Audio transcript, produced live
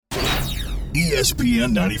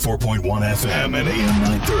ESPN 94.1 FM and AM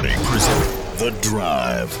 930 present The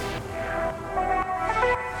Drive.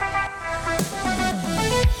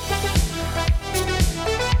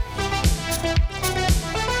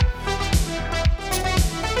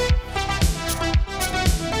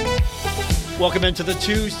 Welcome into the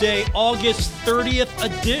Tuesday, August 30th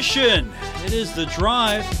edition. It is The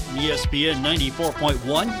Drive on ESPN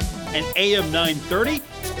 94.1 and AM 930.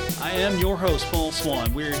 I am your host, Paul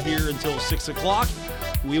Swan. We're here until 6 o'clock.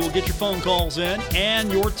 We will get your phone calls in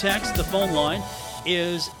and your text. The phone line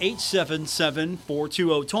is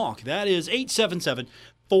 877-420-TALK. That is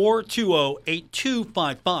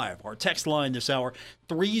 877-420-8255. Our text line this hour,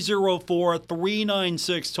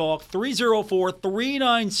 304-396-TALK,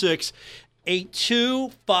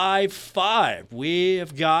 304-396-8255. We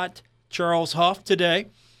have got Charles Huff today.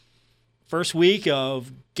 First week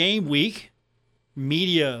of game week.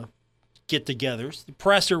 Media get-togethers. The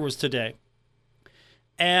presser was today.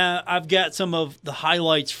 And I've got some of the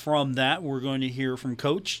highlights from that. We're going to hear from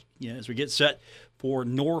Coach as we get set for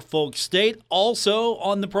Norfolk State. Also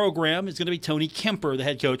on the program is going to be Tony Kemper, the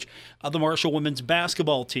head coach of the Marshall women's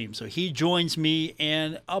basketball team. So he joins me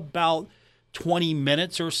in about 20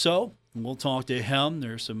 minutes or so. We'll talk to him.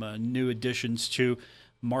 There's some new additions to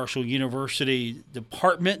Marshall University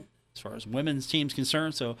department as far as women's team's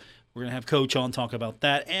concerned. So we're going to have Coach on talk about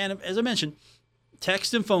that. And as I mentioned,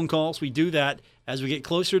 text and phone calls. We do that as we get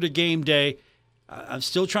closer to game day. I'm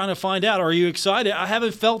still trying to find out, are you excited? I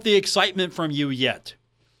haven't felt the excitement from you yet.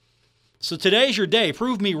 So today's your day.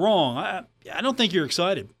 Prove me wrong. I don't think you're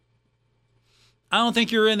excited. I don't think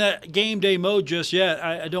you're in that game day mode just yet.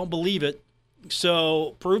 I don't believe it.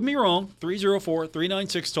 So prove me wrong.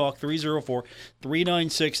 304-396-TALK,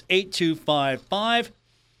 304-396-8255.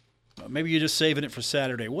 Maybe you're just saving it for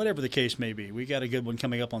Saturday, whatever the case may be. We got a good one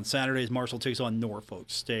coming up on Saturday as Marshall takes on Norfolk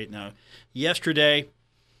State. Now, yesterday,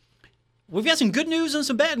 we've got some good news and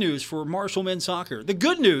some bad news for Marshall men's soccer. The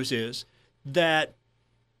good news is that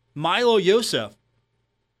Milo Yosef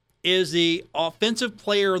is the Offensive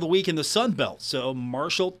Player of the Week in the Sun Belt. So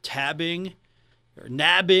Marshall nabbing,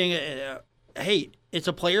 hey, it's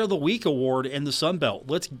a Player of the Week award in the Sun Belt.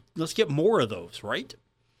 Let's get more of those, right?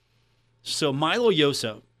 So Milo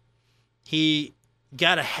Yosef, he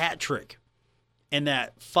got a hat trick in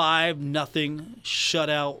that 5-0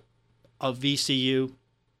 shutout of VCU.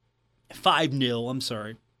 5-0, I'm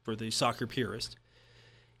sorry, for the soccer purist.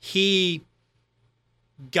 He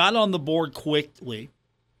got on the board quickly,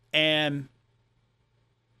 and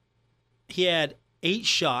he had 8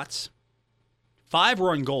 shots,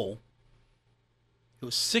 5-run goal. It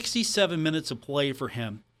was 67 minutes of play for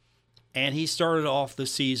him, and he started off the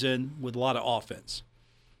season with a lot of offense.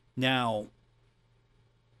 Now,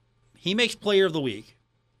 he makes Player of the Week,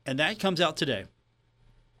 and that comes out today.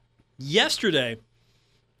 Yesterday,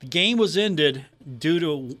 the game was ended due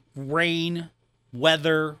to rain,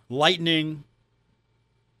 weather, lightning.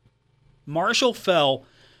 Marshall fell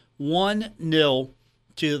 1-0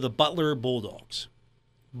 to the Butler Bulldogs.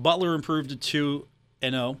 Butler improved to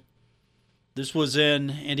 2-0. This was in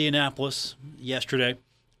Indianapolis yesterday.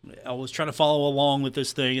 I was trying to follow along with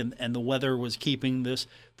this thing, and the weather was keeping this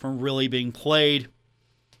from really being played.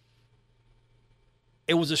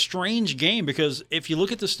 It was a strange game because if you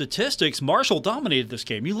look at the statistics, Marshall dominated this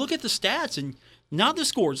game. You look at the stats, and not the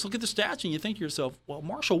scores, look at the stats, and you think to yourself, well,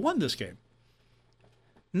 Marshall won this game.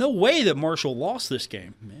 No way that Marshall lost this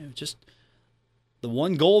game. Man, just the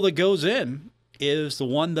one goal that goes in is the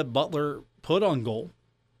one that Butler put on goal.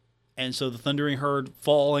 And so the Thundering Herd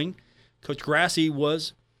falling, Coach Grassi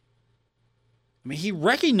he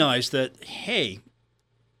recognized that, hey,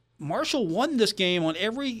 Marshall won this game on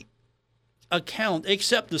every account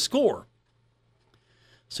except the score.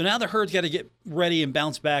 So now the Herd's got to get ready and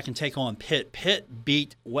bounce back and take on Pitt. Pitt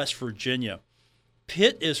beat West Virginia.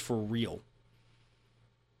 Pitt is for real.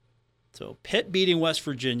 So Pitt beating West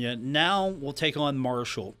Virginia. Now we'll take on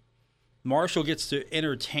Marshall. Marshall gets to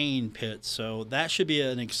entertain Pitt, so that should be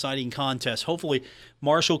an exciting contest. Hopefully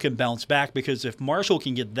Marshall can bounce back, because if Marshall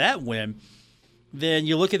can get that win, then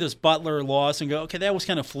you look at this Butler loss and go, okay, that was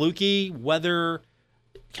kind of fluky. Weather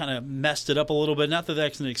kind of messed it up a little bit. Not that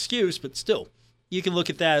that's an excuse, but still, you can look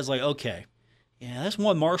at that as like, okay, yeah, that's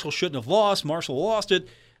one Marshall shouldn't have lost. Marshall lost it,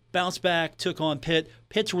 bounced back, took on Pitt.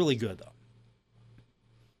 Pitt's really good, though.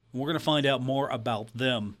 We're going to find out more about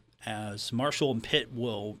them as Marshall and Pitt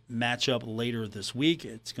will match up later this week.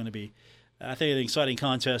 It's going to be, I think, an exciting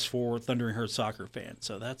contest for Thundering Herd soccer fans.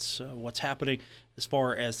 So that's what's happening as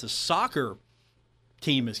far as the soccer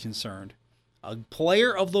team is concerned. A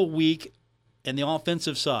Player of the Week in the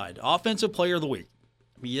offensive side. Offensive Player of the Week.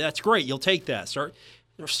 I mean, that's great. You'll take that. Start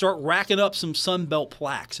start racking up some Sun Belt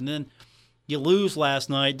plaques. And then you lose last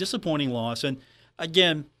night, disappointing loss. And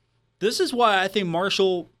again, this is why I think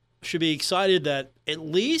Marshall should be excited that at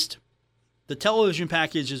least the television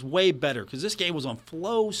package is way better, because this game was on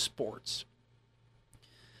Flow Sports.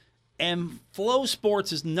 And Flow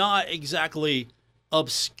Sports is not exactly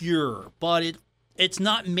obscure, but it's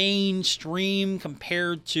not mainstream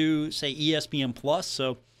compared to, say, ESPN Plus.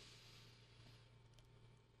 So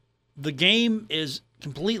the game is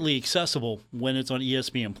completely accessible when it's on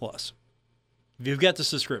ESPN Plus, if you've got the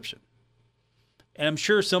subscription. And I'm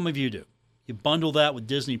sure some of you do. You bundle that with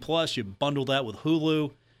Disney Plus, you bundle that with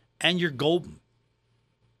Hulu, and you're golden.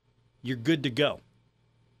 You're good to go.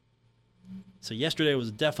 So yesterday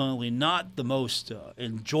was definitely not the most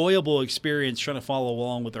enjoyable experience trying to follow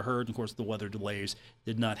along with the Herd. And of course, the weather delays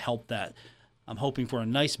did not help that. I'm hoping for a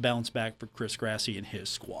nice bounce back for Chris Grassi and his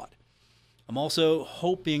squad. I'm also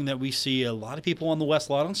hoping that we see a lot of people on the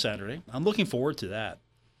West Lot on Saturday. I'm looking forward to that. I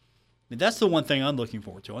mean, that's the one thing I'm looking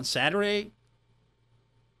forward to. On Saturday,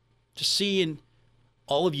 just seeing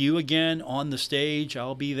all of you again on the stage.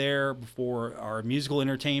 I'll be there before our musical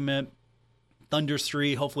entertainment, Thunder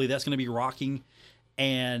Street. Hopefully that's going to be rocking.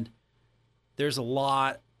 And there's a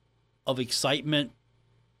lot of excitement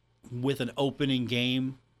with an opening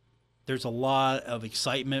game. There's a lot of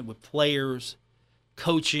excitement with players,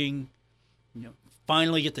 coaching.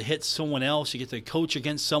 Finally get to hit someone else. You get to coach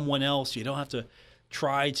against someone else. You don't have to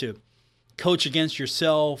try to coach against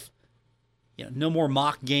yourself. No more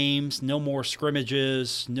mock games, no more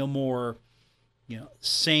scrimmages, no more,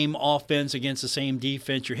 same offense against the same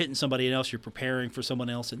defense. You're hitting somebody else. You're preparing for someone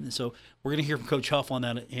else. And so we're going to hear from Coach Huff on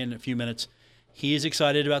that in a few minutes. He is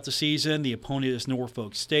excited about the season. The opponent is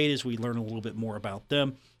Norfolk State, as we learn a little bit more about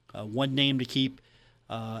them. One name to keep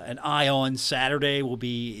an eye on Saturday will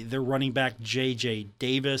be their running back, J.J.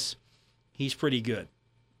 Davis. He's pretty good.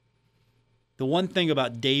 The one thing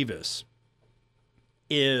about Davis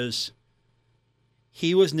is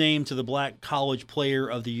he was named to the Black College Player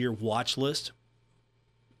of the Year watch list.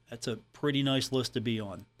 That's a pretty nice list to be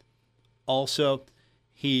on. Also,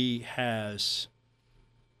 he has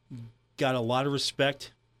got a lot of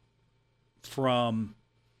respect from,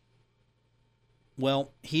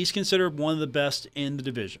 he's considered one of the best in the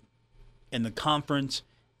division, in the conference,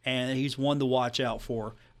 and he's one to watch out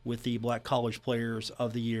for with the Black College Players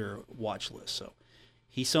of the Year watch list. So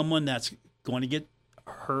he's someone that's going to get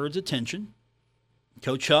Herd's attention.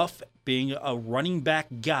 Coach Huff, being a running back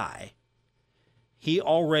guy, he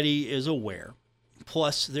already is aware.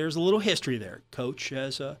 Plus, there's a little history there. Coach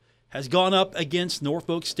has gone up against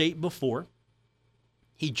Norfolk State before.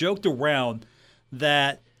 He joked around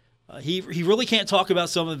that he really can't talk about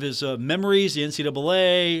some of his memories, the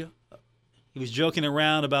NCAA. He was joking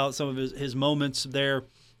around about some of his moments there.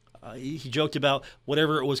 He joked about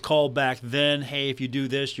whatever it was called back then. Hey, if you do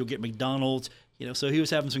this, you'll get McDonald's. So he was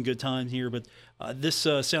having some good time here, but this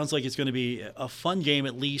sounds like it's going to be a fun game,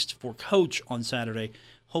 at least for Coach on Saturday.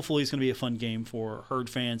 Hopefully it's going to be a fun game for Herd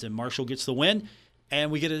fans, and Marshall gets the win, and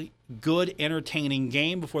we get a good, entertaining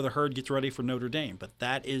game before the Herd gets ready for Notre Dame. But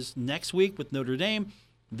that is next week with Notre Dame.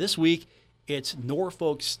 This week, it's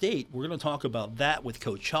Norfolk State. We're going to talk about that with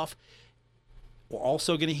Coach Huff. We're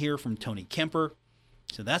also going to hear from Tony Kemper.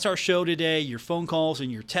 So that's our show today. Your phone calls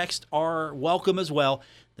and your texts are welcome as well.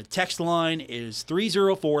 The text line is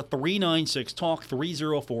 304-396-TALK,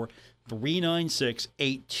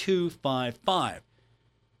 304-396-8255.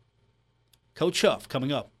 Coach Huff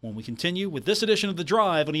coming up when we continue with this edition of The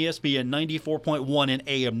Drive on ESPN 94.1 and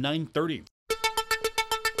AM 930.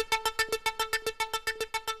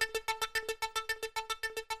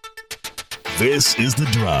 This is The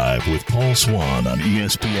Drive with Paul Swan on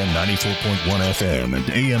ESPN 94.1 FM and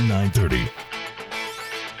AM 930.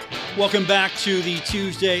 Welcome back to the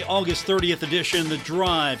Tuesday, August 30th edition. The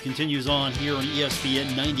Drive continues on here on ESPN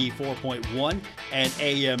 94.1 and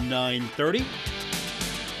AM 930.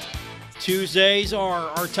 Tuesdays are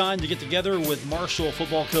our time to get together with Marshall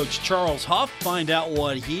football coach Charles Huff, find out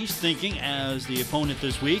what he's thinking as the opponent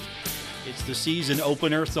this week. It's the season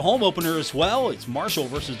opener. It's the home opener as well. It's Marshall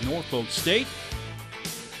versus Norfolk State.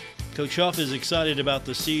 Coach Huff is excited about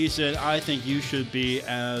the season. I think you should be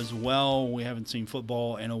as well. We haven't seen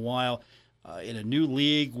football in a while. In a new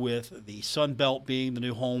league with the Sun Belt being the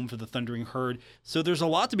new home for the Thundering Herd. So there's a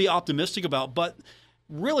lot to be optimistic about. But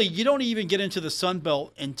really, you don't even get into the Sun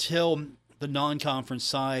Belt until the non-conference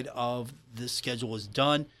side of this schedule is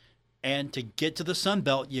done. And to get to the Sun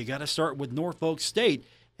Belt, you got to start with Norfolk State.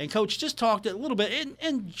 And Coach just talked a little bit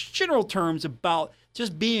in general terms about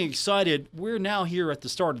just being excited. We're now here at the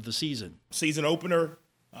start of the season. Season opener,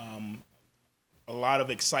 a lot of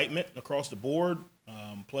excitement across the board.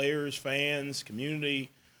 players, fans, community,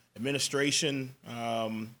 administration.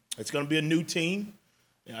 It's going to be a new team.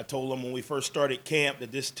 And I told them when we first started camp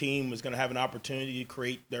that this team was going to have an opportunity to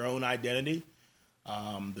create their own identity.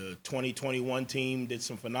 The 2021 team did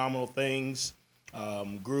some phenomenal things,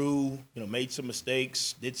 grew, made some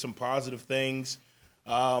mistakes, did some positive things,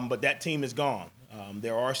 but that team is gone.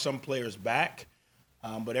 There are some players back,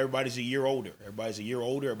 but everybody's a year older. Everybody's a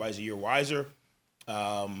year wiser.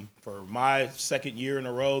 For my second year in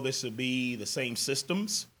a row, this will be the same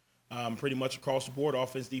systems. Pretty much across the board,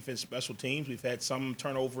 offense, defense, special teams. We've had some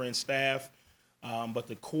turnover in staff, but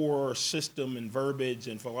the core system and verbiage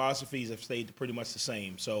and philosophies have stayed pretty much the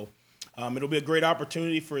same. So it'll be a great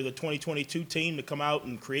opportunity for the 2022 team to come out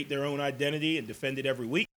and create their own identity and defend it every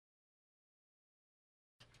week.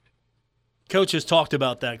 Coach has talked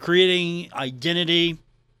about that, creating identity,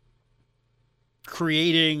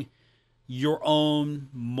 creating your own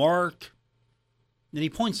mark. And he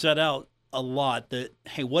points that out a lot, that,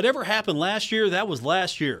 hey, whatever happened last year, that was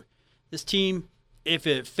last year. This team, if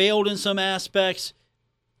it failed in some aspects,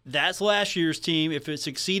 that's last year's team. If it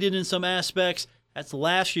succeeded in some aspects, that's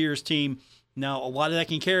last year's team. Now, a lot of that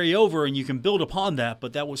can carry over, and you can build upon that,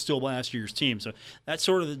 but that was still last year's team. So that's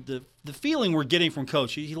sort of the feeling we're getting from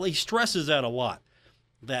Coach. He stresses that a lot,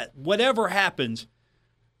 that whatever happens,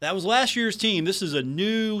 that was last year's team. This is a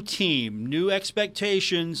new team, new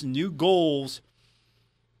expectations, new goals.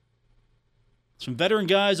 Some veteran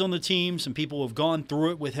guys on the team, some people have gone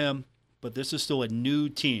through it with him, but this is still a new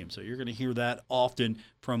team. So you're going to hear that often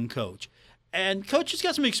from Coach. And Coach has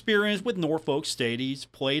got some experience with Norfolk State. He's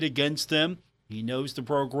played against them. He knows the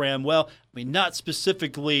program well. I mean, not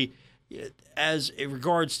specifically as in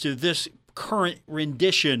regards to this current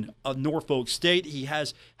rendition of Norfolk State. He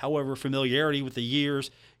has, however, familiarity with the years.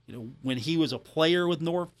 When he was a player with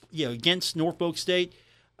against Norfolk State,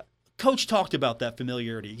 Coach talked about that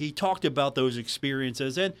familiarity. He talked about those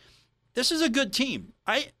experiences, and this is a good team.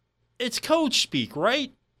 It's Coach speak,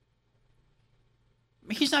 right? I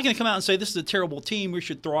mean, he's not going to come out and say this is a terrible team, we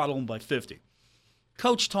should throttle them by 50.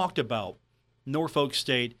 Coach talked about Norfolk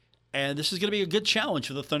State, and this is going to be a good challenge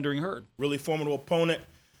for the Thundering Herd. Really formidable opponent.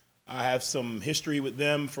 I have some history with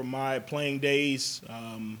them from my playing days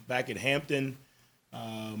back at Hampton.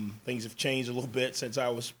 Things have changed a little bit since I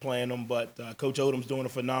was playing them, but Coach Odom's doing a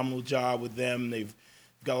phenomenal job with them. They've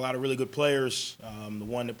got a lot of really good players. The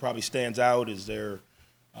one that probably stands out is their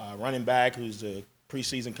running back, who's the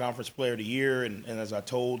preseason conference player of the year. And as I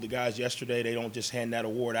told the guys yesterday, they don't just hand that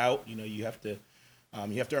award out. You have to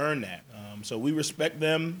earn that. So we respect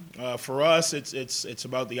them. For us, it's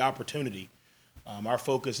about the opportunity. Our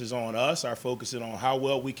focus is on us. Our focus is on how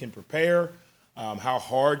well we can prepare. How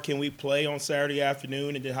hard can we play on Saturday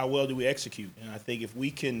afternoon, and then how well do we execute? And I think if we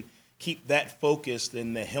can keep that focus,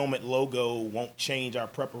 then the helmet logo won't change our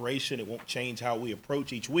preparation. It won't change how we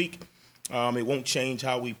approach each week. It won't change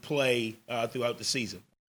how we play throughout the season.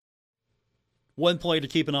 One play to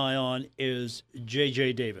keep an eye on is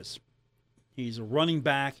J.J. Davis. He's a running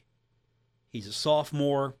back. He's a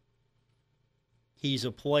sophomore. He's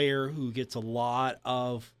a player who gets a lot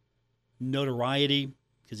of notoriety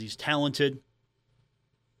because he's talented.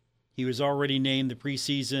 He was already named the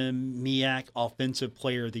preseason MEAC Offensive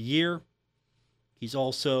Player of the Year. He's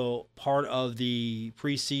also part of the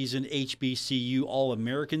preseason HBCU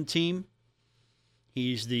All-American team.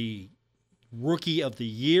 He's the Rookie of the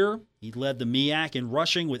Year. He led the MEAC in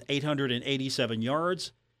rushing with 887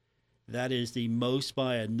 yards. That is the most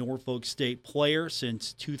by a Norfolk State player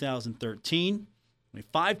since 2013. A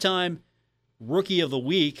five-time Rookie of the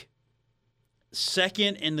Week.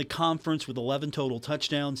 Second in the conference with 11 total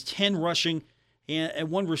touchdowns, 10 rushing, and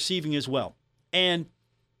 1 receiving as well. And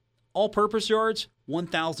all-purpose yards,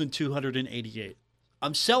 1,288.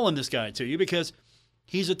 I'm selling this guy to you because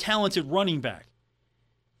he's a talented running back.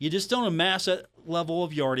 You just don't amass that level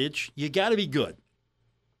of yardage. You got to be good.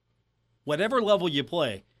 Whatever level you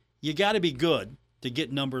play, you got to be good to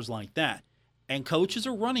get numbers like that. And Coach is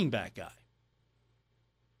a running back guy.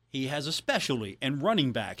 He has a specialty in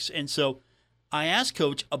running backs. And so I asked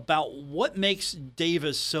Coach about what makes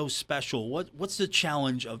Davis so special. What's the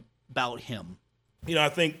challenge about him? I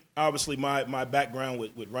think obviously my background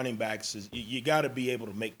with running backs is you got to be able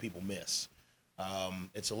to make people miss.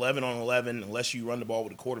 It's 11 on 11. Unless you run the ball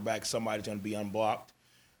with a quarterback, somebody's going to be unblocked.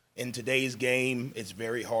 In today's game, it's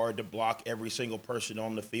very hard to block every single person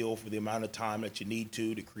on the field for the amount of time that you need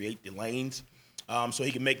to create the lanes so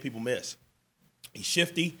he can make people miss. He's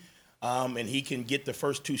shifty, and he can get the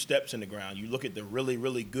first 2 steps in the ground. You look at the really,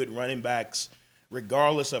 really good running backs,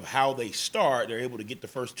 regardless of how they start, they're able to get the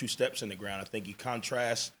first 2 steps in the ground. I think you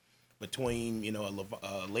contrast between, you know,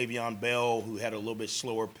 Le'Veon Bell, who had a little bit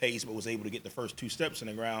slower pace but was able to get the first 2 steps in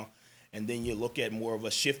the ground. And then you look at more of a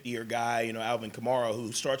shiftier guy, you know, Alvin Kamara,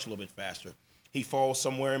 who starts a little bit faster. He falls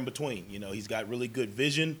somewhere in between. You know, he's got really good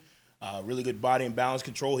vision, really good body and balance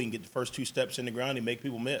control. He can get the first 2 steps in the ground and make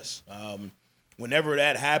people miss. Whenever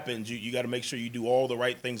that happens, you got to make sure you do all the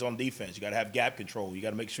right things on defense. You got to have gap control. You got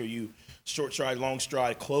to make sure you short stride, long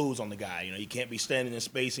stride, close on the guy. You know, you can't be standing in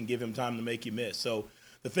space and give him time to make you miss. So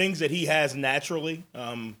the things that he has naturally,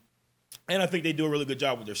 and I think they do a really good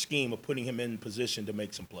job with their scheme of putting him in position to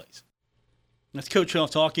make some plays. That's Coach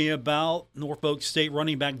Huff talking about Norfolk State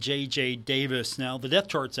running back J.J. Davis. Now, the depth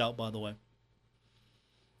chart's out, by the way.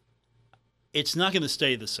 It's not going to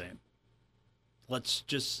stay the same. Let's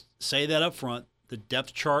just say that up front. The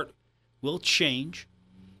depth chart will change.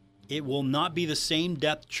 It will not be the same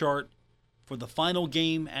depth chart for the final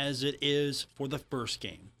game as it is for the first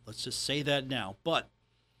game. Let's just say that now. But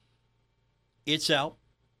it's out.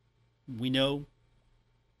 We know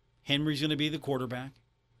Henry's going to be the quarterback.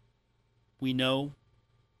 We know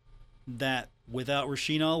that without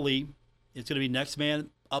Rasheen Ali, it's going to be next man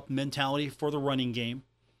up mentality for the running game.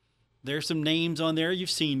 There's some names on there you've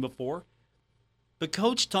seen before. But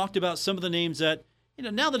Coach talked about some of the names that, you know,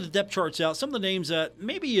 now that the depth chart's out, some of the names that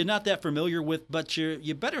maybe you're not that familiar with, but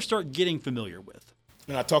you better start getting familiar with.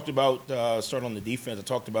 And I talked about, starting on the defense, I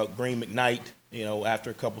talked about Green McKnight, you know, after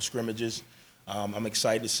a couple scrimmages. I'm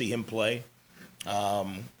excited to see him play.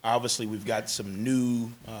 Obviously, we've got some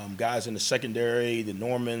new guys in the secondary, the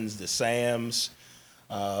Normans, the Sams.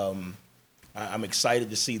 I'm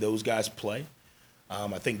excited to see those guys play.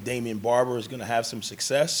 I think Damian Barber is going to have some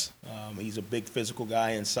success. He's a big physical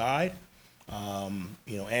guy inside.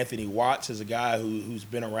 You know, Anthony Watts is a guy who's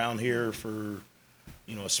been around here for,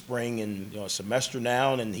 you know, a spring and, you know, a semester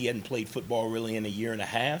now, and he hadn't played football really in a year and a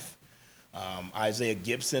half. Isaiah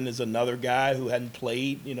Gibson is another guy who hadn't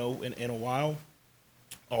played, you know, in a while.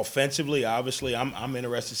 Offensively, obviously, I'm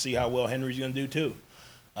interested to see how well Henry's going to do too.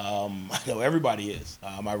 I know everybody is.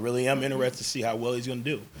 I really am interested to see how well he's going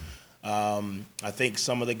to do. I think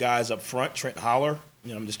some of the guys up front, Trent Holler,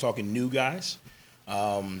 you know, I'm just talking new guys.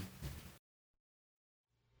 I'm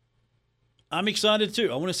excited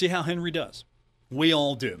too. I want to see how Henry does. We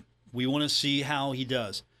all do. We want to see how he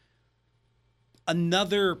does.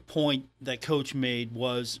 Another point that Coach made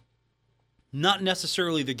was not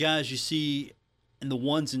necessarily the guys you see in the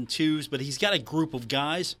 1s and 2s, but he's got a group of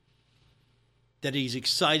guys that he's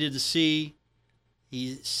excited to see.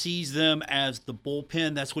 He sees them as the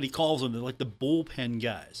bullpen. That's what he calls them. They're like the bullpen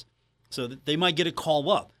guys. So that they might get a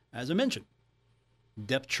call up. As I mentioned,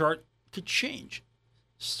 depth chart could change.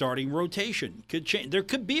 Starting rotation could change. There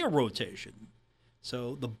could be a rotation.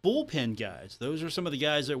 So the bullpen guys, those are some of the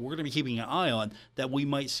guys that we're going to be keeping an eye on that we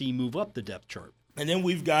might see move up the depth chart. And then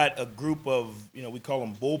we've got a group of, you know, we call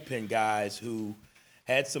them bullpen guys who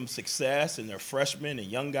had some success, and they're freshmen and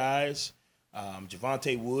young guys.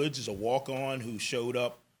 Javonte Woods is a walk-on who showed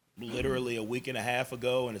up literally a week and a half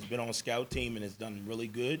ago and has been on a scout team and has done really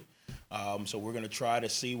good. So we're going to try to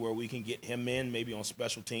see where we can get him in, maybe on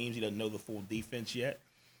special teams. He doesn't know the full defense yet.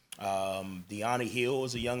 Deani Hill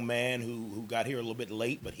is a young man who got here a little bit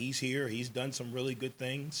late, but he's here. He's done some really good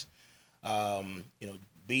things. You know,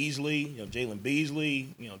 Beasley, you know, Jalen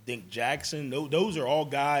Beasley, you know, Dink Jackson. Those are all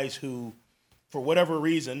guys who, for whatever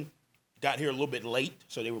reason, got here a little bit late,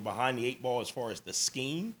 so they were behind the 8 ball as far as the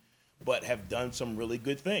scheme, but have done some really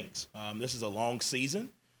good things. This is a long season.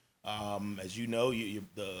 As you know,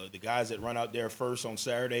 the guys that run out there first on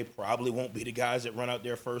Saturday probably won't be the guys that run out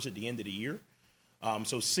there first at the end of the year.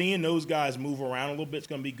 So seeing those guys move around a little bit is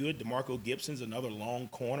going to be good. DeMarco Gibson's another long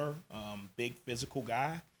corner, big physical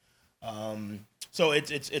guy. So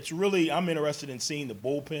it's really, I'm interested in seeing the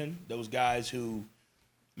bullpen, those guys who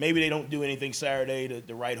maybe they don't do anything Saturday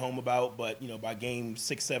to write home about, but, you know, by game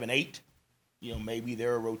 6, 7, 8, you know, maybe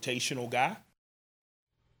they're a rotational guy.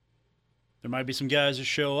 There might be some guys that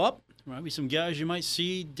show up. There might be some guys you might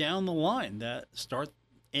see down the line that start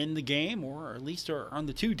in the game or at least are on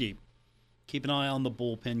the 2 deep. Keep an eye on the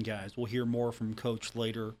bullpen guys. We'll hear more from Coach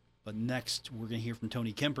later. But next, we're going to hear from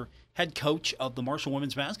Tony Kemper, head coach of the Marshall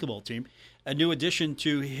women's basketball team. A new addition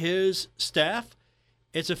to his staff.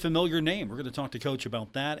 It's a familiar name. We're going to talk to Coach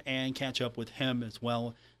about that and catch up with him as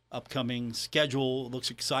well. Upcoming schedule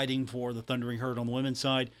looks exciting for the Thundering Herd on the women's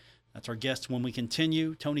side. That's our guest when we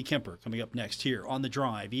continue. Tony Kemper coming up next here on The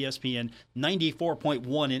Drive, ESPN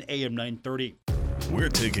 94.1 and AM 930. We're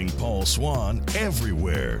taking Paul Swann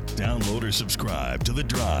everywhere. Download or subscribe to The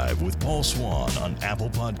Drive with Paul Swann on Apple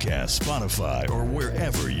Podcasts, Spotify, or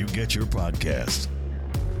wherever you get your podcasts.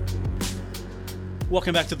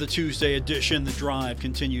 Welcome back to the Tuesday edition. The Drive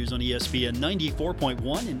continues on ESPN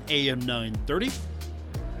 94.1 and AM 930.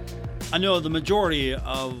 I know the majority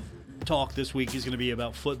of talk this week is going to be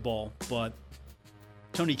about football, but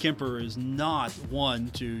Tony Kemper is not one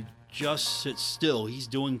to just sit still. He's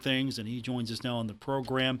doing things, and he joins us now on the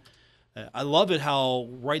program. I love it how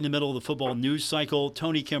right in the middle of the football news cycle,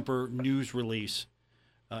 Tony Kemper news release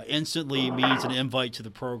instantly means an invite to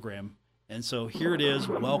the program. And so here it is.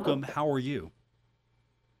 Welcome. How are you?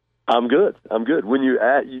 I'm good. When you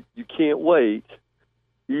can't wait,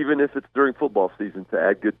 even if it's during football season, to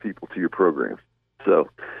add good people to your program. So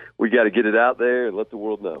we got to get it out there and let the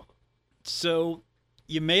world know. So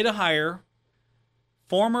you made a hire,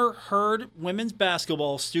 former Herd women's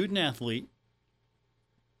basketball student athlete.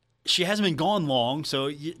 She hasn't been gone long, so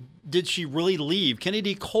did she really leave?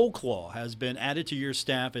 Kennedy Colclaw has been added to your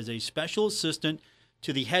staff as a special assistant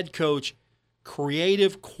to the head coach,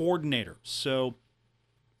 creative coordinator. So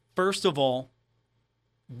first of all,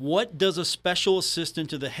 what does a special assistant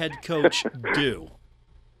to the head coach do?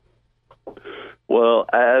 Well,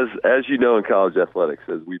 as you know in college athletics,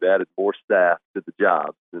 as we've added more staff to the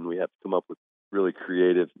job, then we have to come up with really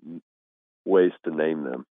creative ways to name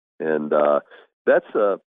them. And that's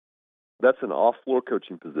an off-floor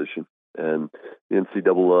coaching position, and the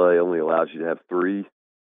NCAA only allows you to have 3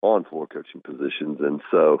 on-floor coaching positions. And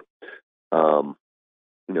so,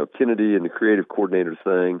 Kennedy and the creative coordinator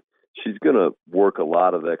thing, she's going to work a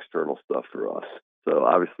lot of external stuff for us. So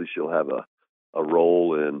obviously she'll have a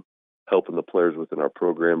role in helping the players within our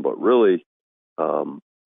program, but really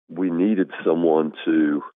we needed someone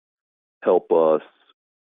to help us,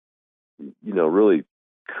 really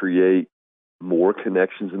create more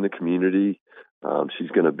connections in the community.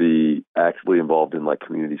 She's going to be actively involved in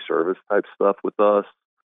community service type stuff with us.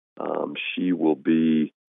 She will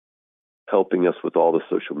be helping us with all the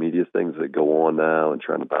social media things that go on now and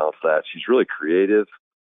trying to balance that. She's really creative.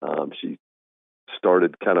 She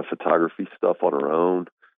started kind of photography stuff on her own.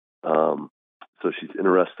 So she's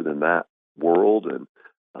interested in that world. And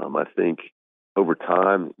I think over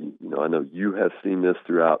time, I know you have seen this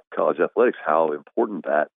throughout college athletics, how important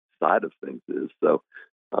that side of things is. So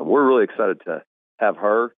we're really excited to have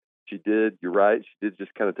her. You're right, she did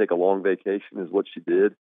just kind of take a long vacation is what she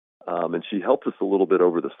did. And she helped us a little bit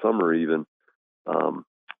over the summer even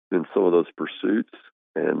in some of those pursuits.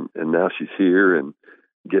 And now she's here and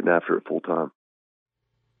getting after it full time.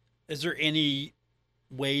 Is there any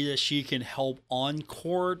way that she can help on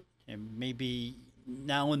court, and maybe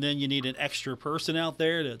now and then you need an extra person out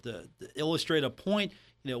there to illustrate a point?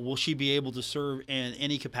 Will she be able to serve in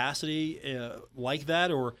any capacity like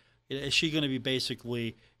that, or is she going to be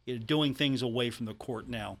basically doing things away from the court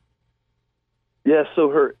now? Yeah, so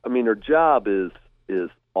her job is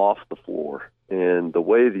off the floor, and the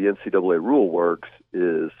way the NCAA rule works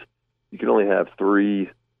is you can only have 3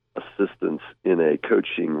 assistants in a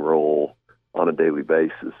coaching role on a daily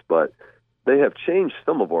basis. But they have changed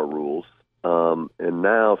some of our rules, and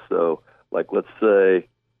now, so let's say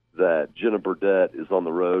that Jenna Burdett is on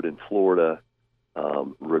the road in Florida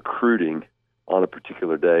recruiting on a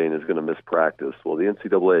particular day and is going to miss practice. Well, the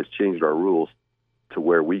NCAA has changed our rules to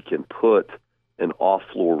where we can put an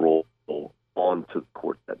off-floor role onto the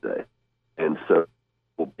court that day. And so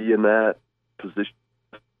we'll be in that position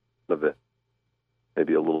of it,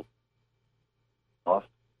 maybe a little off.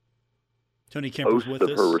 Tony Kemper's with us.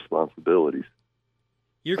 Most of her responsibilities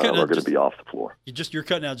are going to be off the floor. You're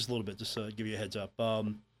cutting out just a little bit, just to give you a heads up.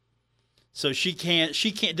 So she can't,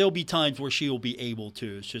 there'll be times where she will be able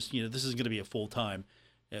to. It's just, this is going to be a full time.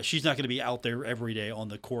 She's not going to be out there every day on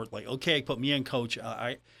the court okay, put me in, coach.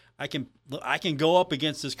 I can go up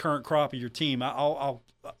against this current crop of your team.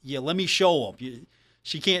 Let me show them.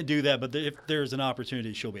 She can't do that, but if there's an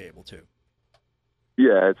opportunity, she'll be able to.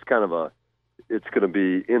 Yeah, it's going to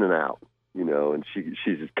be in and out, and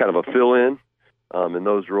she's kind of a fill-in in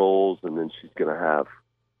those roles, and then she's going to have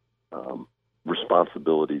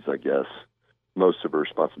responsibilities, I guess. Most of her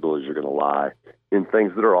responsibilities are going to lie in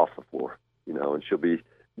things that are off the floor, and she'll be,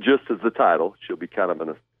 just as the title, she'll be kind of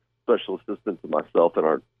a special assistant to myself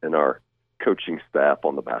and our coaching staff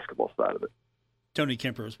on the basketball side of it. Tony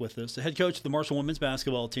Kemper is with us, the head coach of the Marshall women's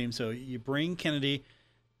basketball team. So you bring Kennedy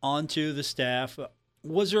onto the staff.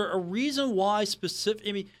 Was there a reason why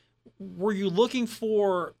were you looking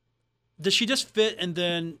for, does she just fit and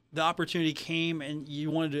then the opportunity came and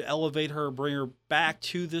you wanted to elevate her, bring her back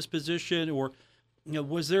to this position? Or,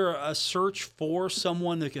 was there a search for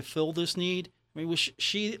someone that could fill this need? Was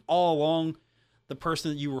she all along the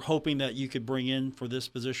person that you were hoping that you could bring in for this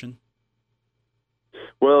position?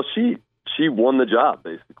 Well, she won the job,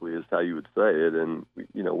 basically, is how you would say it. And,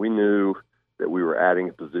 we knew we were adding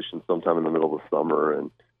a position sometime in the middle of the summer,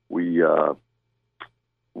 and we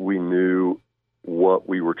knew what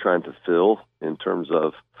we were trying to fill in terms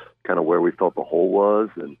of kind of where we felt the hole was.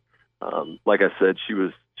 And like I said, she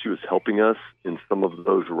was helping us in some of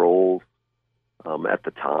those roles at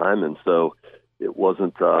the time, and so it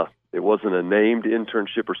wasn't a named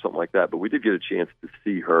internship or something like that, but we did get a chance to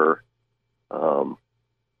see her,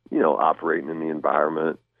 operating in the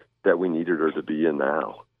environment that we needed her to be in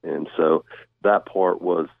now. And so that part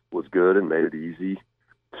was good and made it easy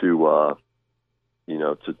to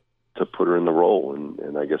put her in the role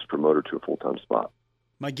and I guess promote her to a full-time spot.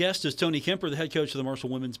 My guest is Tony Kemper, the head coach of the Marshall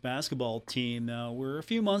women's basketball team. Now, we're a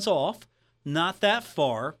few months off, not that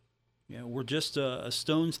far. We're just a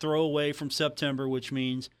stone's throw away from September, which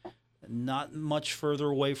means not much further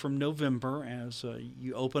away from November as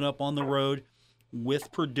you open up on the road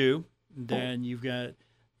with Purdue. Then you've got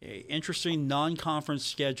an interesting non-conference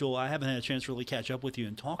schedule. I haven't had a chance to really catch up with you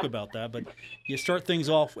and talk about that, but you start things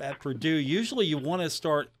off at Purdue. Usually you want to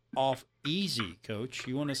start off easy, Coach.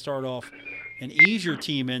 You want to start off and ease your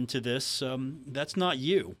team into this. That's not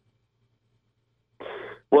you.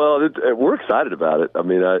 Well, we're excited about it. I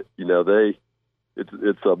mean,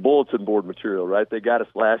 it's a bulletin board material, right? They got us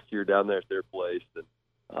last year down there at their place, and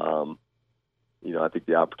I think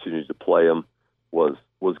the opportunity to play them was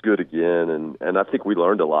good again, and I think we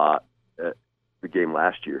learned a lot at the game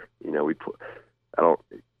last year. I don't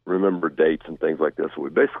remember dates and things like this, but we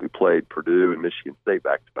basically played Purdue and Michigan State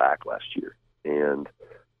back to back last year, and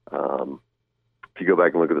if you go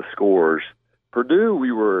back and look at the scores, Purdue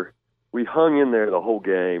we hung in there the whole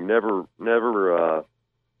game, never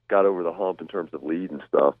got over the hump in terms of lead and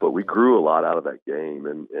stuff, but we grew a lot out of that game,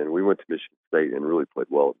 and we went to Michigan State and really played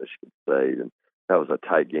well at Michigan State, and that was a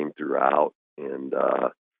tight game throughout, and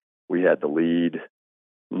we had the lead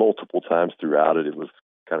multiple times throughout it. It was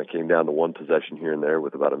kind of came down to one possession here and there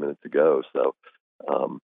with about a minute to go. So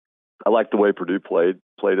I liked the way Purdue played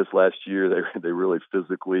us last year. They really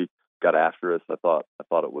physically got after us. I thought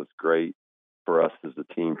it was great for us as a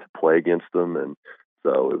team to play against them, and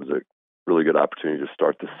so it was a really good opportunity to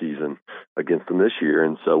start the season against them this year.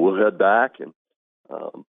 And so we'll head back and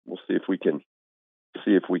we'll see if we can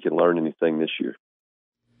learn anything this year.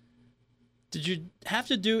 Did you have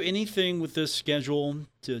to do anything with this schedule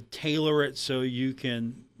to tailor it so you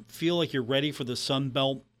can feel like you're ready for the Sun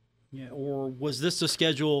Belt? Or was this the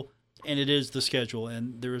schedule and it is the schedule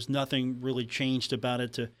and there is nothing really changed about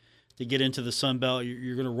it to get into the Sun Belt?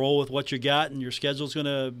 You're going to roll with what you got and your schedule's going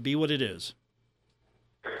to be what it is?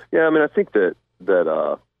 Yeah, I mean, I think that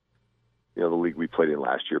the league we played in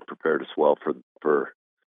last year prepared us well for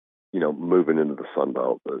moving into the Sun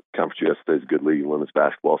Belt. The Conference USA is a good league in women's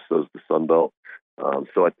basketball, so is the Sun Belt.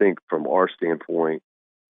 So I think from our standpoint,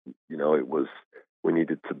 we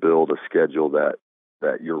needed to build a schedule that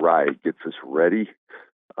you're right, gets us ready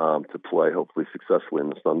to play hopefully successfully in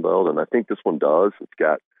the Sun Belt. And I think this one does. It's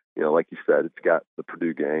got, like you said, it's got the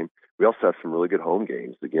Purdue game. We also have some really good home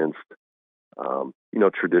games against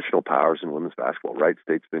traditional powers in women's basketball. Wright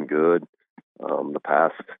State's been good the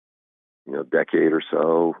past, decade or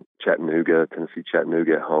so. Tennessee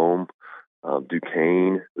Chattanooga at home.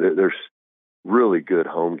 Duquesne. There's really good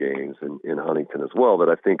home games in Huntington as well that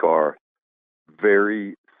I think are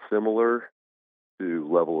very similar to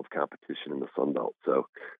level of competition in the Sun Belt. So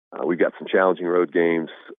we've got some challenging road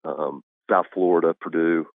games. South Florida,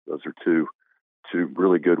 Purdue. Those are two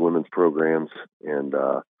really good women's programs, and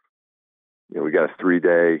we got a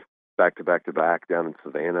 3-day back-to-back down in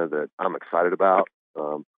Savannah that I'm excited about.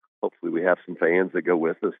 Hopefully we have some fans that go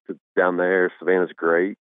with us down there. Savannah's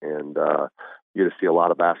great, and you get to see a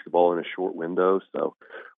lot of basketball in a short window. So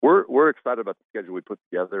we're excited about the schedule we put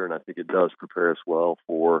together, and I think it does prepare us well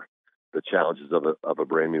for the challenges of a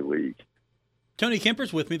brand new league. Tony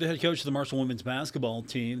Kemper's with me, the head coach of the Marshall women's basketball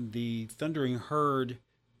team. The Thundering Herd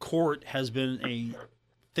court has been a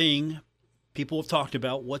thing people have talked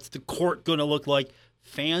about. What's the court going to look like?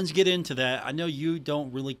 Fans get into that. I know you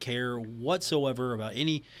don't really care whatsoever about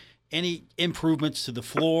any improvements to the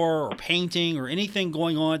floor or painting or anything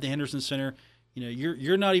going on at the Henderson Center.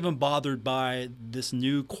 You're not even bothered by this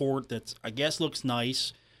new court that's, I guess, looks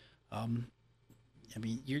nice.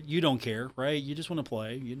 You don't care, right? You just want to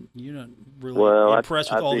play. You're not really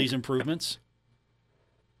impressed with all these improvements.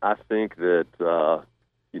 I think that,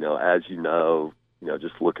 as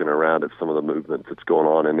just looking around at some of the movements that's going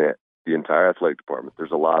on in the entire athletic department,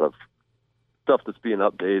 there's a lot of stuff that's being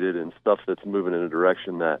updated and stuff that's moving in a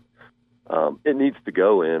direction that it needs to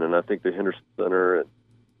go in. And I think the Henderson Center, and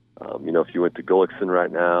if you went to Gullickson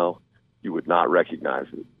right now, you would not recognize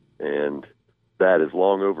it. And that is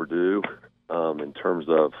long overdue in terms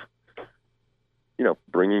of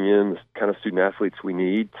bringing in the kind of student athletes we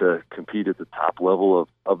need to compete at the top level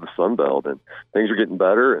of the Sun Belt. And things are getting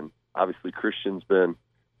better. And obviously Christian's been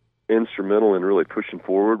instrumental in really pushing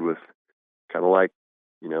forward with kind of like,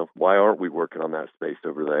 why aren't we working on that space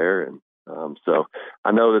over there? And so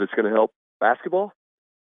I know that it's going to help basketball.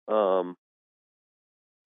 Court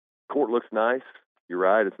looks nice. You're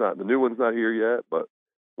right. The new one's not here yet, but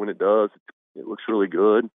when it does, it looks really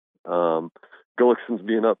good. Gullickson's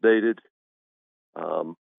being updated.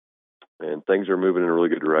 And things are moving in a really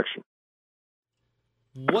good direction.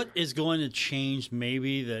 What is going to change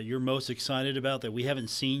maybe that you're most excited about that we haven't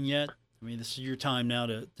seen yet? I mean, this is your time now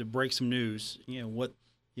to break some news.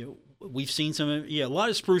 We've seen a lot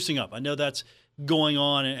of sprucing up. I know that's going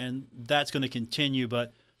on and that's going to continue,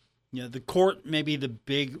 but the court may be the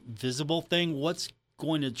big visible thing. What's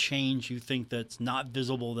going to change, you think, that's not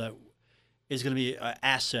visible that is going to be an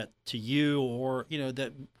asset to you or,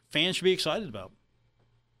 that fans should be excited about?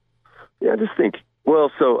 Yeah, I just think,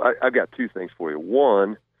 so I've got two things for you.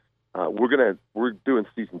 One, we're doing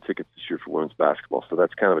season tickets this year for women's basketball, so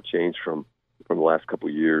that's kind of a change from the last couple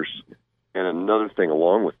of years. And another thing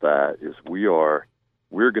along with that is we're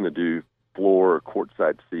going to do floor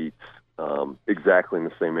courtside seats exactly in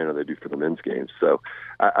the same manner they do for the men's games. So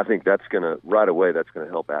I think that's going to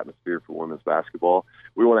help atmosphere for women's basketball.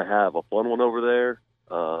 We want to have a fun one over there.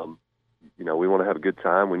 We want to have a good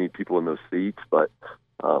time. We need people in those seats, but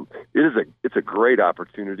it's a great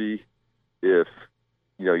opportunity if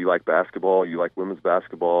you like basketball, you like women's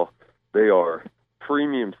basketball. They are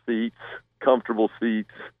premium seats, comfortable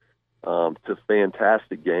seats to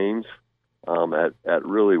fantastic games at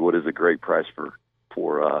really what is a great price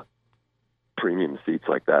for premium seats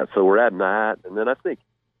like that. So we're adding that, and then I think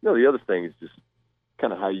the other thing is just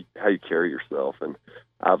kind of how you carry yourself. And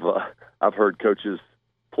I've heard coaches,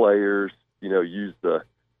 players, use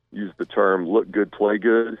the term "look good, play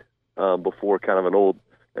good" before kind of an old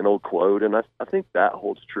quote, and I think that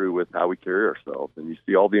holds true with how we carry ourselves. And you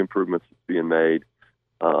see all the improvements that's being made.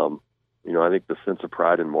 I think the sense of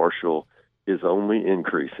pride in Marshall is only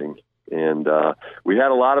increasing, and we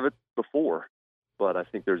had a lot of it before, but I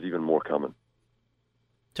think there's even more coming.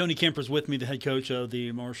 Tony Kemper's with me, the head coach of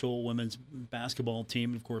the Marshall women's basketball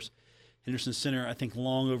team. Of course, Henderson Center, I think,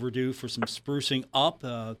 long overdue for some sprucing up.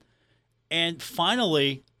 And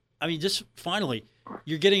finally,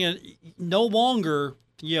 you're getting no longer,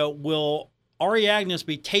 will Ari Agnes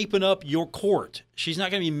be taping up your court? She's not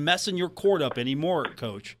going to be messing your court up anymore,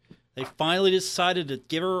 Coach. They finally decided to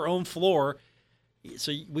give her own floor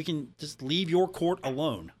so we can just leave your court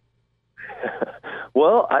alone.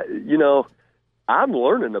 Well, I'm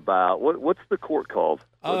learning about what's the court called?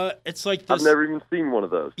 It's like this. I've never even seen one of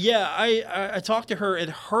those. Yeah, I talked to her at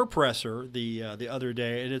her presser the other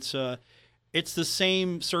day, and it's the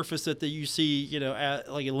same surface that you see,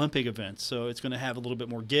 at like Olympic events. So it's going to have a little bit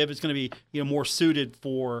more give. It's going to be, more suited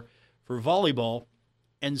for volleyball,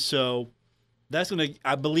 and so that's going to,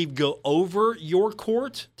 I believe, go over your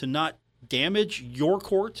court to not damage your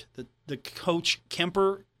court, the Coach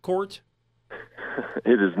Kemper court.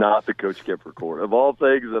 It is not the Coach Kemper court. Of all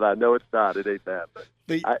things that I know it's not, it ain't that. But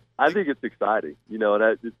I think it's exciting,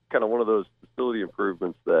 and it's kind of one of those facility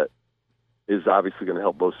improvements that is obviously going to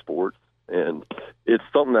help both sports. And it's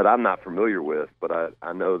something that I'm not familiar with, but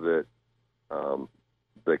I know that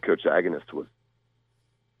Coach Agnes was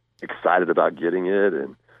excited about getting it,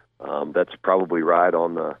 and that's probably right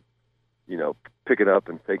on the, picking up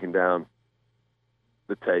and taking down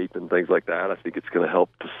the tape and things like that. I think it's going to help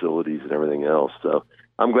facilities and everything else. So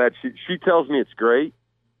I'm glad she tells me it's great,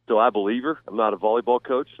 so I believe her. I'm not a volleyball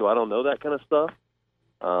coach, so I don't know that kind of stuff,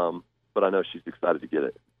 but I know she's excited to get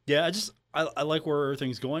it. Yeah, I like where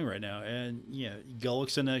everything's going right now, and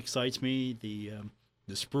Gullickson excites me. The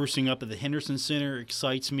sprucing up at the Henderson Center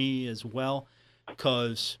excites me as well,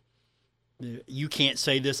 because you can't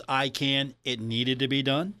say this, I can. It needed to be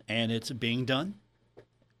done, and it's being done.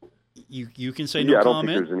 You can say no comment. I don't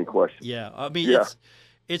think there's any question. Yeah, I mean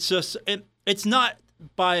it's just it's not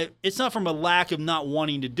from a lack of not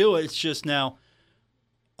wanting to do it. It's just now,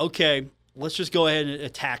 okay, let's just go ahead and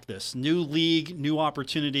attack this new league, new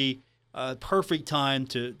opportunity. Perfect time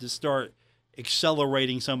to start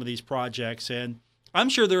accelerating some of these projects. And I'm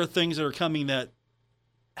sure there are things that are coming that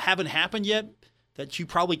haven't happened yet that you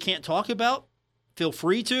probably can't talk about. Feel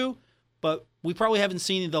free to, but we probably haven't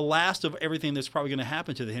seen the last of everything that's probably going to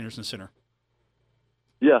happen to the Henderson Center.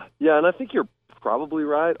 Yeah, and I think you're probably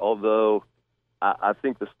right, although I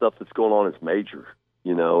think the stuff that's going on is major,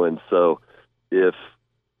 and so if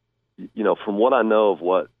from what I know of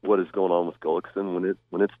what is going on with Gullickson,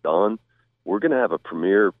 when it's done, we're going to have a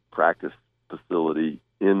premier practice facility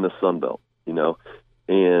in the Sun Belt. you know.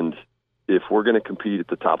 And if we're going to compete at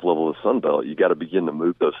the top level of the Sun Belt, you got to begin to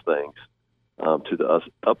move those things to the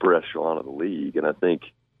upper echelon of the league. And I think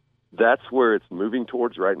that's where it's moving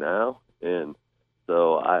towards right now. And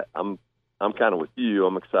so I'm kind of with you.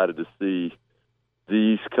 I'm excited to see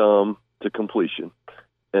these come to completion,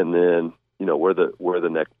 and then where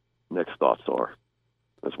the next thoughts are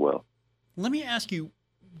as well. Let me ask you,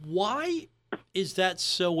 why is that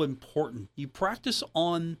so important? You practice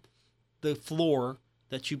on the floor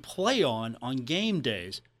that you play on game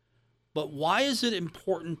days, but why is it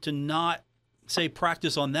important to not, say,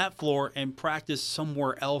 practice on that floor and practice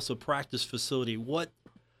somewhere else, a practice facility? What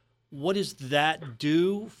does that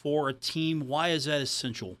do for a team? Why is that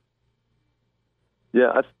essential?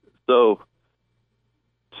 Yeah, so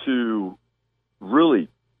to really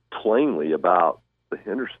plainly about the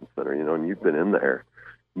Henderson Center, and you've been in there,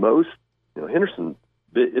 Henderson,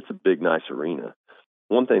 it's a big, nice arena.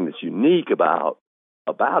 One thing that's unique about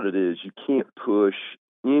it is you can't push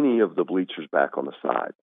any of the bleachers back on the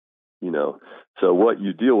side, So what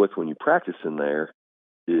you deal with when you practice in there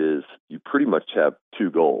is you pretty much have two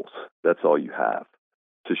goals. That's all you have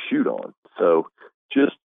to shoot on. So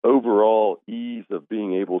just overall ease of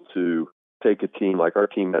being able to take a team, like our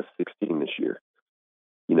team has 16 this year.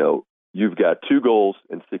 You've got two goals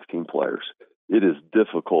and 16 players. It is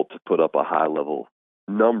difficult to put up a high level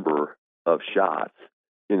number of shots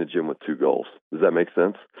in a gym with two goals. Does that make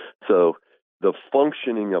sense? So the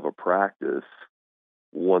functioning of a practice,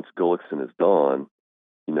 once Gullickson is done,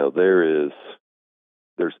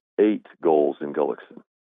 there's 8 goals in Gullickson,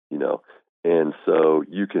 and so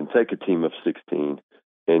you can take a team of 16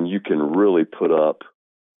 and you can really put up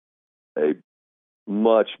a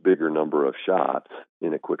much bigger number of shots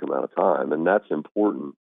in a quick amount of time. And that's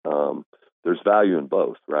important. There's value in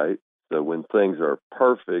both, right? So when things are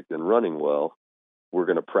perfect and running well, we're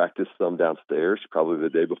going to practice some downstairs, probably the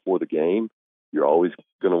day before the game. You're always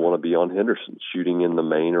going to want to be on Henderson, shooting in the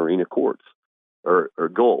main arena courts or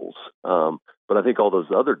goals. But I think all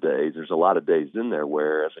those other days, there's a lot of days in there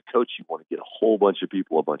where, as a coach, you want to get a whole bunch of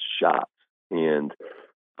people a bunch of shots. And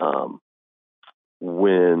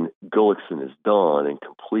when Gullickson is done and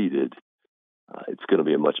completed, it's going to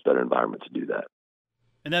be a much better environment to do that.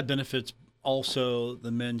 And that benefits also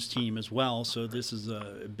the men's team as well. So this is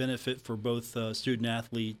a benefit for both student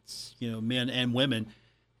athletes, men and women.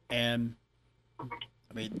 And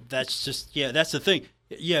I mean, that's the thing.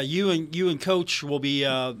 Yeah, you and Coach will be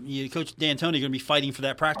Coach D'Antoni going to be fighting for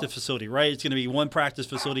that practice facility, right? It's going to be one practice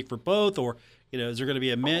facility for both, or is there going to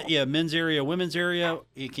be a men's area, women's area?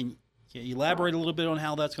 Can you elaborate a little bit on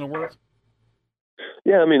how that's going to work?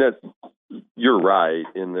 Yeah, I mean, you're right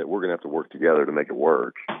in that we're going to have to work together to make it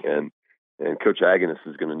work, and Coach Agnes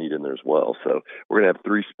is going to need in there as well. So we're going to have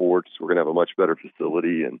 3 sports. We're going to have a much better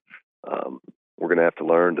facility, and we're going to have to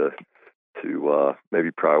learn to maybe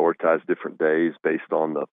prioritize different days based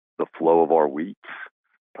on the flow of our weeks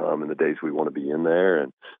and the days we want to be in there.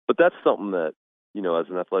 But that's something that, as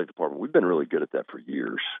an athletic department, we've been really good at that for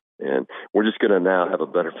years. And we're just going to now have a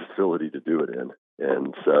better facility to do it in.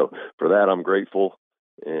 And so for that, I'm grateful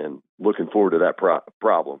and looking forward to that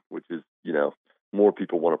problem, which is, more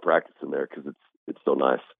people want to practice in there because it's so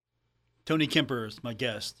nice. Tony Kemper is my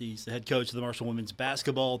guest. He's the head coach of the Marshall women's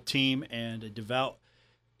basketball team and a devout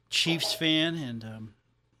Chiefs fan. And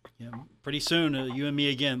pretty soon, you and me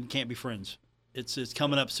again can't be friends. It's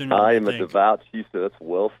coming up sooner than I you am think. A devout Chiefs fan. That's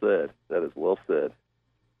well said. That is well said.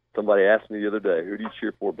 Somebody asked me the other day, who do you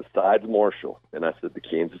cheer for besides Marshall? And I said the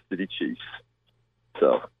Kansas City Chiefs.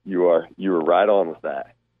 So you were right on with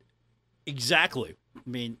that. Exactly. I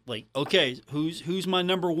mean, okay, who's my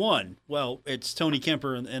number one? Well, it's Tony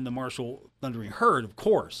Kemper and the Marshall Thundering Herd, of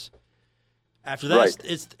course. After that,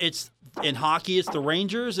 right. it's in hockey, it's the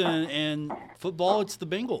Rangers, and football, it's the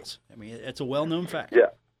Bengals. I mean, it's a well-known fact.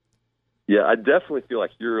 Yeah, I definitely feel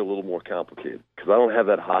like you're a little more complicated because I don't have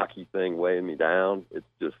that hockey thing weighing me down. It's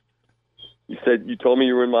just you told me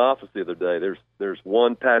you were in my office the other day. There's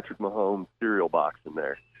one Patrick Mahomes cereal box in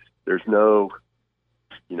there. There's no,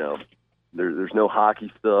 there's no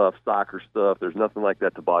hockey stuff, soccer stuff. There's nothing like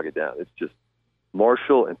that to bog it down. It's just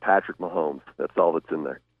Marshall and Patrick Mahomes. That's all that's in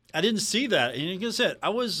there. I didn't see that. And like I said, I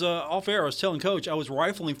was off air. I was telling Coach I was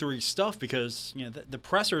rifling through his stuff because the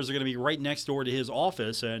pressers are going to be right next door to his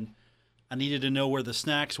office, and I needed to know where the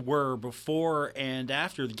snacks were before and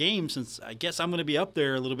after the game, since I guess I'm going to be up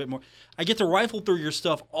there a little bit more. I get to rifle through your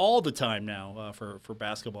stuff all the time now for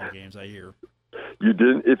basketball games, I hear. You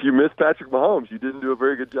didn't. If you missed Patrick Mahomes, you didn't do a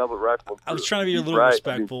very good job at rifling. I was trying to be a little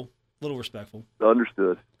respectful.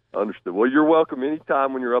 Understood. Well, you're welcome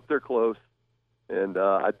anytime when you're up there close. And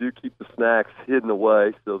I do keep the snacks hidden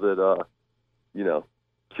away so that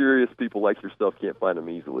curious people like yourself can't find them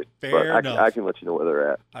easily. Fair but enough. I can let you know where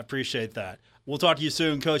they're at. I appreciate that. We'll talk to you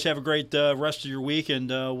soon, Coach. Have a great rest of your week, and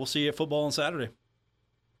we'll see you at football on Saturday.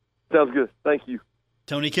 Sounds good. Thank you.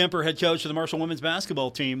 Tony Kemper, head coach of the Marshall women's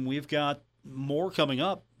basketball team. We've got more coming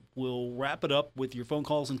up. We'll wrap it up with your phone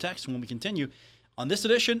calls and texts when we continue on this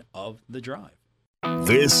edition of The Drive.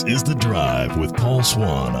 This is The Drive with Paul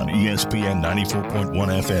Swann on ESPN 94.1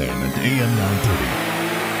 FM and AM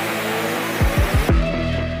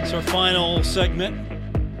 930. It's our final segment.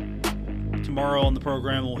 Tomorrow on the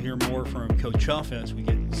program, we'll hear more from Coach Huff as we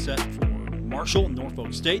get set for Marshall and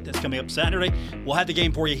Norfolk State. That's coming up Saturday. We'll have the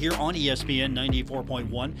game for you here on ESPN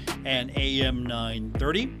 94.1 and AM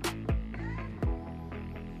 930.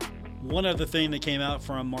 One other thing that came out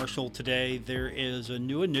from Marshall today, there is a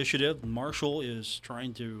new initiative. Marshall is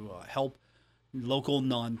trying to help local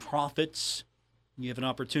nonprofits. You have an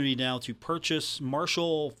opportunity now to purchase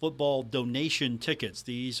Marshall football donation tickets.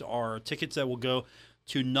 These are tickets that will go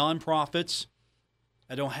to nonprofits.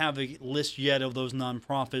 I don't have a list yet of those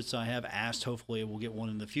nonprofits. I have asked. Hopefully we'll get one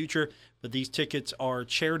in the future. But these tickets are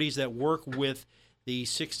charities that work with the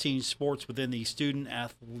 16 sports within the Student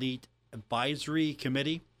Athlete Advisory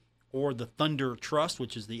Committee or the Thunder Trust,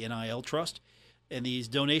 which is the NIL Trust. And these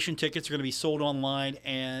donation tickets are going to be sold online,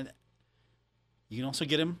 and you can also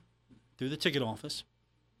get them through the ticket office.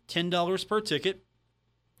 $10 per ticket.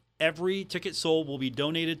 Every ticket sold will be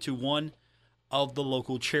donated to one of the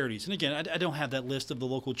local charities. And again, I don't have that list of the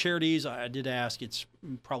local charities. I did ask. It's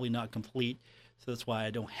probably not complete, so that's why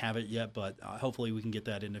I don't have it yet, but hopefully we can get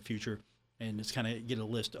that in the future and just kind of get a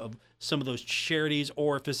list of some of those charities,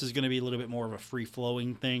 or if this is going to be a little bit more of a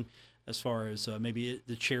free-flowing thing as far as maybe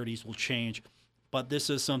the charities will change. But this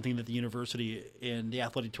is something that the university and the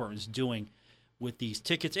athletic department is doing with these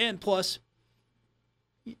tickets. And plus,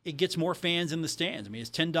 it gets more fans in the stands. I mean, it's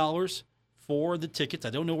 $10 for the tickets. I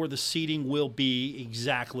don't know where the seating will be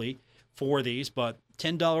exactly for these, but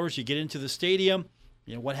 $10, you get into the stadium.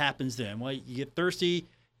 You know, what happens then? Well, you get thirsty,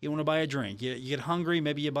 you want to buy a drink. You get hungry,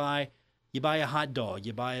 maybe you buy a hot dog,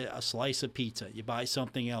 you buy a slice of pizza, you buy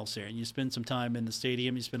something else there, and you spend some time in the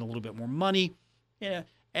stadium, you spend a little bit more money,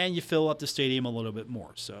 and you fill up the stadium a little bit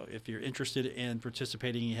more. So if you're interested in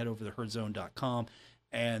participating, you head over to herdzone.com,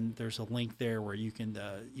 and there's a link there where you can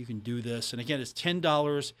do this. And again, it's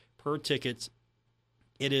 $10 per ticket.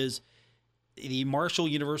 It is the Marshall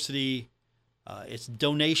University, it's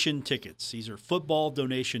donation tickets. These are football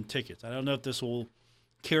donation tickets. I don't know if this will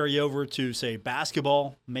carry over to, say,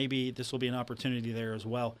 basketball. Maybe this will be an opportunity there as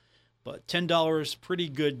well. But $10, pretty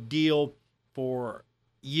good deal for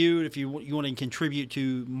you. If you want to contribute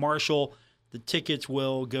to Marshall, the tickets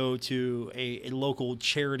will go to a local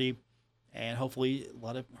charity. And hopefully a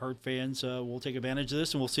lot of Herd fans will take advantage of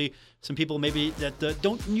this. And we'll see some people maybe that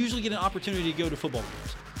don't usually get an opportunity to go to football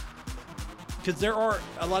games. Because there are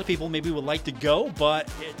a lot of people maybe would like to go,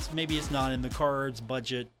 but it's not in the cards,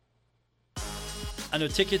 budget. I know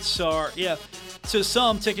tickets are, so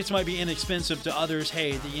some tickets might be inexpensive to others.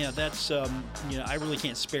 Hey, that's, I really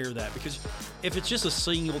can't spare that, because if it's just a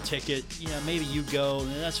single ticket, maybe you go,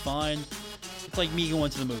 and that's fine. It's like me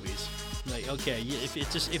going to the movies. Like, okay, if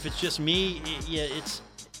it's just me, it's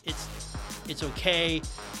okay.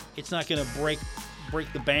 It's not gonna break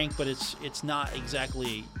the bank, but it's not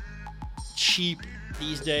exactly cheap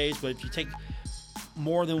these days. But if you take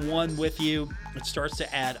more than one with you, it starts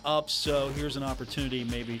to add up. So here's an opportunity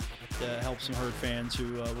maybe to help some Herd fans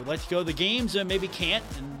who would like to go to the games and maybe can't,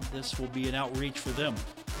 and this will be an outreach for them.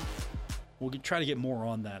 We'll try to get more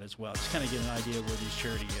on that as well. Just kind of get an idea where these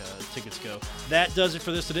charity tickets go. That does it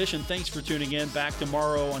for this edition. Thanks for tuning in. Back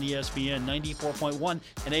tomorrow on ESPN 94.1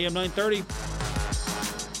 and AM 930.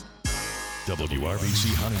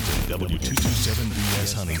 WRBC Huntington,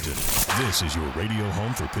 W227BS Huntington. This is your radio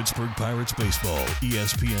home for Pittsburgh Pirates baseball.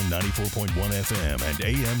 ESPN 94.1 FM and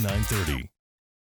AM 930.